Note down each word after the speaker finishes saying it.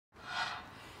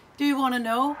Do you want to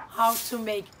know how to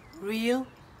make real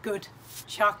good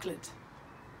chocolate?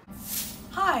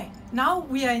 Hi, now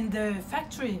we are in the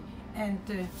factory and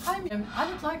hi,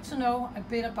 I would like to know a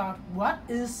bit about what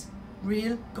is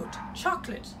real good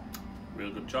chocolate. Real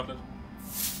good chocolate?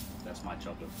 That's my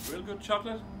chocolate. Real good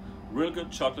chocolate? Real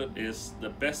good chocolate is the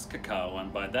best cacao,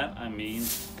 and by that I mean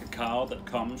cacao that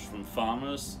comes from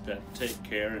farmers that take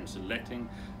care in selecting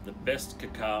the best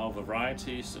cacao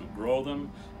varieties and grow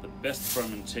them, the best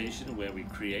fermentation where we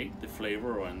create the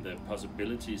flavor and the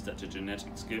possibilities that the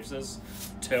genetics gives us,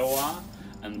 terroir,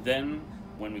 and then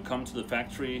when we come to the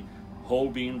factory, whole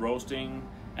bean roasting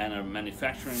and a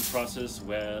manufacturing process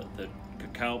where the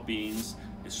cacao beans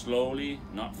is slowly,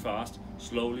 not fast,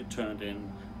 slowly turned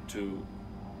into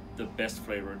the best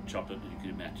flavored chocolate you could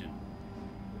imagine.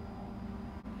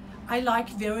 I like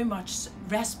very much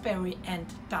raspberry and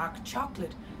dark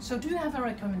chocolate. So do you have a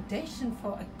recommendation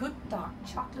for a good dark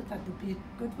chocolate that would be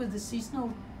good with the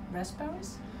seasonal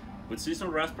raspberries? With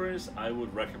seasonal raspberries, I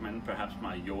would recommend perhaps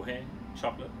my Johe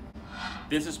chocolate.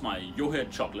 This is my Johe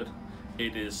chocolate.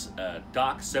 It is a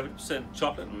dark 7%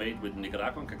 chocolate made with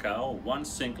Nicaraguan cacao, one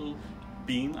single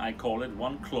bean, I call it,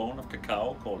 one clone of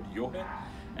cacao called Johe.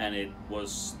 And it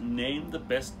was named the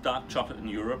best dark chocolate in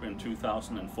Europe in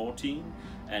 2014,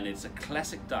 and it's a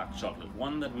classic dark chocolate,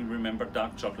 one that we remember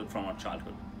dark chocolate from our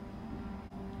childhood.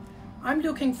 I'm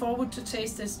looking forward to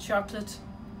taste this chocolate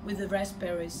with the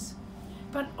raspberries.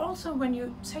 But also when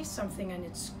you taste something and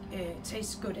it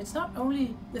tastes good, it's not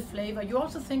only the flavor, you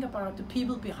also think about the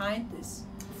people behind this.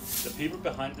 The people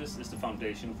behind this is the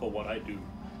foundation for what I do.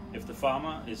 If the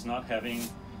farmer is not having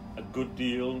a good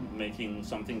deal, making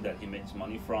something that he makes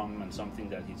money from and something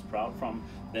that he's proud from,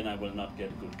 then I will not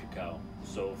get good cacao.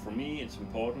 So for me it's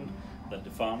important that the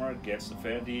farmer gets a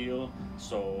fair deal,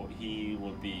 so he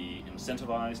will be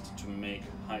incentivized to make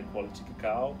high quality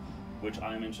cacao, which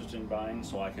I'm interested in buying,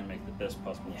 so I can make the best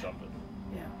possible chocolate.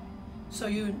 Yeah. So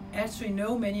you actually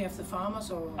know many of the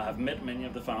farmers, or? I have met many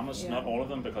of the farmers, Yeah. not all of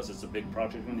them because it's a big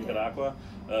project in Nicaragua,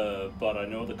 but I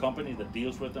know the company that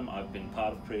deals with them. I've been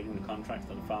part of creating the contracts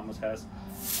that the farmers have,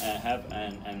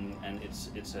 and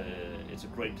it's a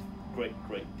great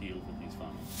deal with these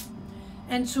farmers.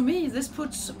 And to me, this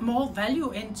puts more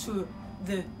value into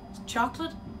the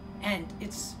chocolate, and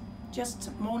it's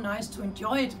just more nice to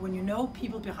enjoy it when you know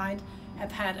people behind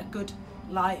have had a good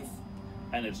life.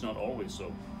 And it's not always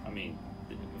so. I mean,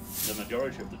 the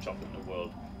majority of the chocolate in the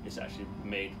world is actually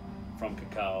made from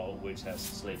cacao, which has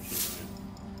slave children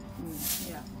in it.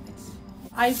 Yeah,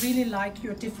 I really like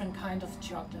your different kind of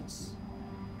chocolates.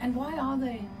 And why are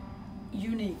they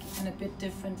unique and a bit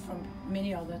different from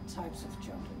many other types of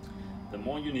chocolate? They're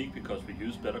more unique because we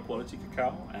use better quality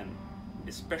cacao, and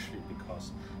especially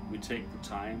because we take the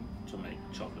time to make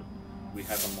chocolate. We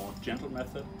have a more gentle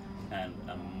method and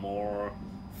a more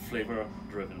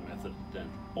flavor-driven method than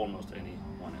almost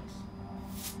anyone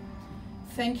else.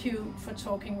 Thank you for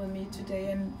talking with me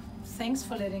today, and thanks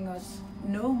for letting us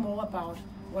know more about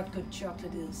what good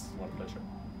chocolate is. What a pleasure.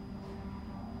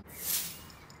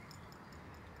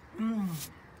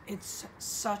 It's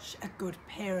such a good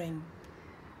pairing.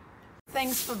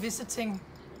 Thanks for visiting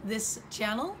this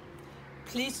channel.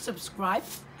 Please subscribe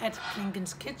at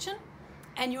Klinken'sKitchen,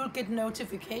 and you'll get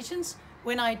notifications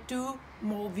when I do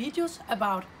more videos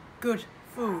about good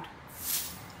food.